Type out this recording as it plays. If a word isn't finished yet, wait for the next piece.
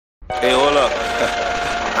Hey, hold up.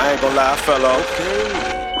 I ain't gonna lie, I fell off.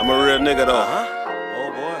 Okay. I'm a real nigga though.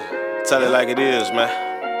 Oh boy. Tell it like it is, man.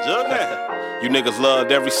 You niggas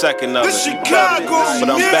loved every second of it. Chicago, but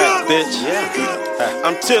I'm back, bitch.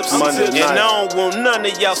 I'm tipsy, and I don't want none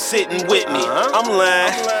of y'all sitting with me. I'm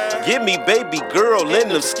lying. Give me baby girl in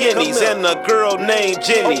them skinnies and a girl named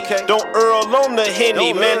Jenny. Don't Earl on the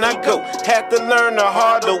Henny, man. I go. Had to learn the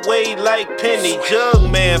harder way like Penny.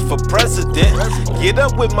 Jug man for president. Get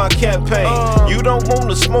up with my campaign. You don't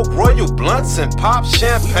wanna smoke royal blunts and pop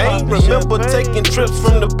champagne. Remember taking trips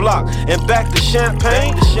from the block and back to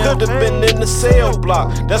Champagne. Could've been in the cell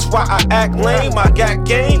block. That's why I act lame. I got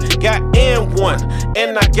game, got N1,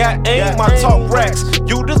 and I got aim. I talk racks.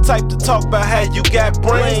 You the type to talk about how you got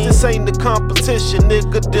brains. This ain't the competition,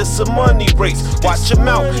 nigga. This a money race. Watch your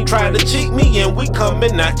mouth. Try to cheat me and we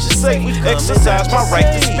coming at you safe. Exercise my right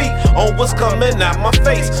to speak on what's coming out my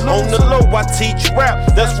face. On the low, I teach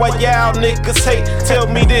rap. That's why y'all niggas hate. Tell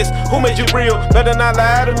me this, who made you real? Better not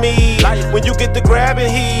lie to me. When you get to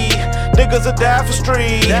grabbing heat, niggas will die for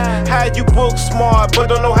street. How you book smart, but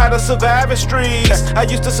don't know how to survive in streets. I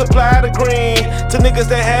used to supply the green to niggas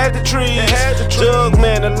that had the trees. Jug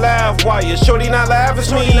man, a live wire. Shorty not live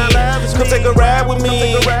as me. Come take a ride with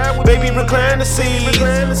me. Baby, recline the seat.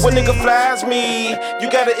 When nigga flies me, you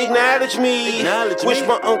gotta acknowledge me. Wish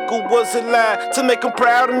my uncle was alive to make him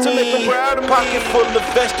proud of me. Pocket full of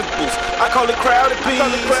vegetables, I call it crowded peas.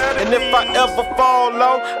 And if I ever fall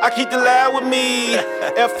low, I keep the loud with me.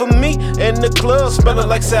 F for me, and the club smelling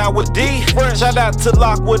like sour D. Shout out to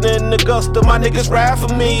Lockwood and Augusta, my niggas ride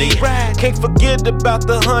for me. Can't forget about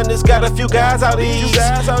the hundreds, got a few guys out east.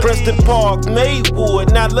 Preston Park,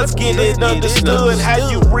 Maywood, now let's get it understood. How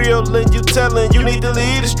you real and you tellin' you need to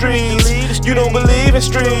lead the streets. You don't believe in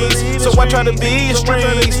streets, so I try to be in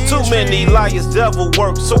streets. Too many liars, devil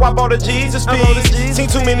work, so I bought a Jesus piece. Seen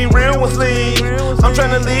too many real ones leave. I'm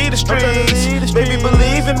trying to lead the streets. Baby,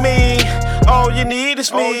 believe in me. All you need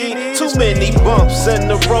is me. Too many bumps in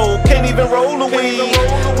the road, can't even roll the weed.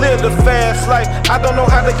 Live the fast life, I don't know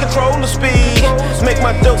how to control the speed. Make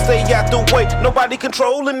my dope stay out the way, nobody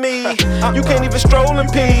controlling me. You can't even stroll in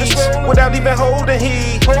peace without even holding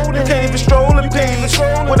heat. You can't even stroll in peace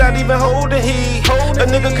without even holding heat. A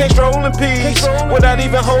nigga can't stroll in peace without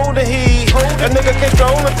even holding heat. A nigga can't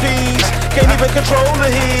stroll in peace, can't even control the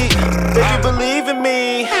heat. Baby, believe in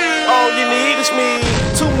me, all you need is me.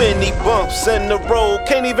 Too many bumps in the road,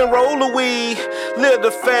 can't even roll the weed. Live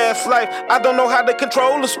the fast life, I don't know how to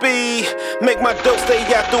control the speed. Make my dope stay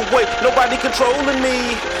out the way, nobody controlling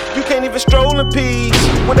me. You can't even stroll in peace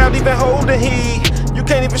without even holding heat. You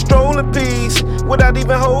can't even stroll in peace without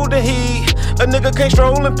even holding heat. A nigga can't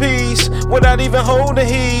stroll in peace without even holding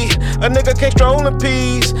heat. A nigga can't stroll in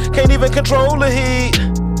peace, can't even control the heat.